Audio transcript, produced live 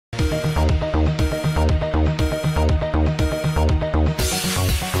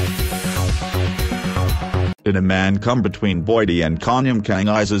Did a man come between Boity and Khanya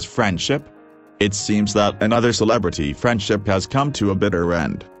Mkangisa's friendship? It seems that another celebrity friendship has come to a bitter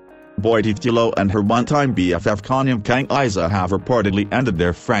end. Boity Thulo and her one-time BFF Khanya Mkangisa have reportedly ended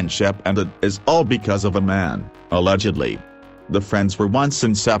their friendship, and it is all because of a man, allegedly. The friends were once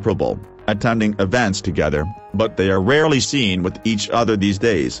inseparable, attending events together, but they are rarely seen with each other these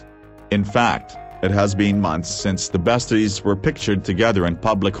days. In fact, it has been months since the besties were pictured together in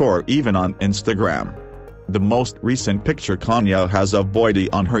public or even on Instagram. The most recent picture Khanya has of Boity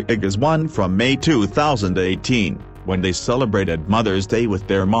on her IG is one from May 2018, when they celebrated Mother's Day with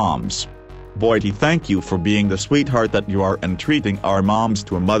their moms. "Boity, thank you for being the sweetheart that you are and treating our moms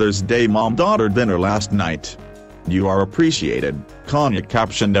to a Mother's Day mom-daughter dinner last night. You are appreciated," Khanya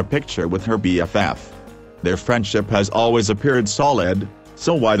captioned a picture with her BFF. Their friendship has always appeared solid,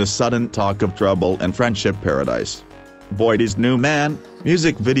 so why the sudden talk of trouble and friendship paradise? Boity's new man,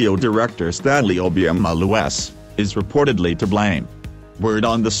 music video director Stanley Obiamalu's, is reportedly to blame. Word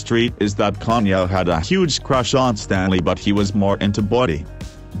on the street is that Khanya had a huge crush on Stanley, but he was more into Boity.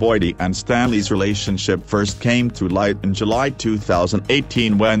 Boity and Stanley's relationship first came to light in July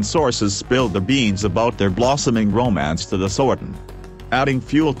 2018 when sources spilled the beans about their blossoming romance to the Sorton. Adding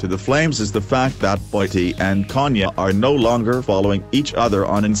fuel to the flames is the fact that Boity and Khanya are no longer following each other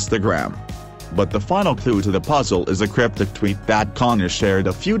on Instagram. But the final clue to the puzzle is a cryptic tweet that Khanya shared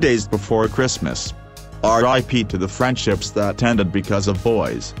a few days before Christmas. "RIP to the friendships that ended because of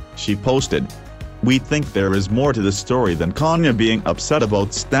boys," she posted. "We think there is more to the story than Khanya being upset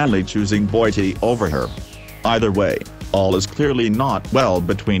about Stanley choosing Boity over her. Either way, all is clearly not well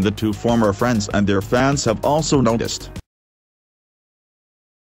between the two former friends, and their fans have also noticed."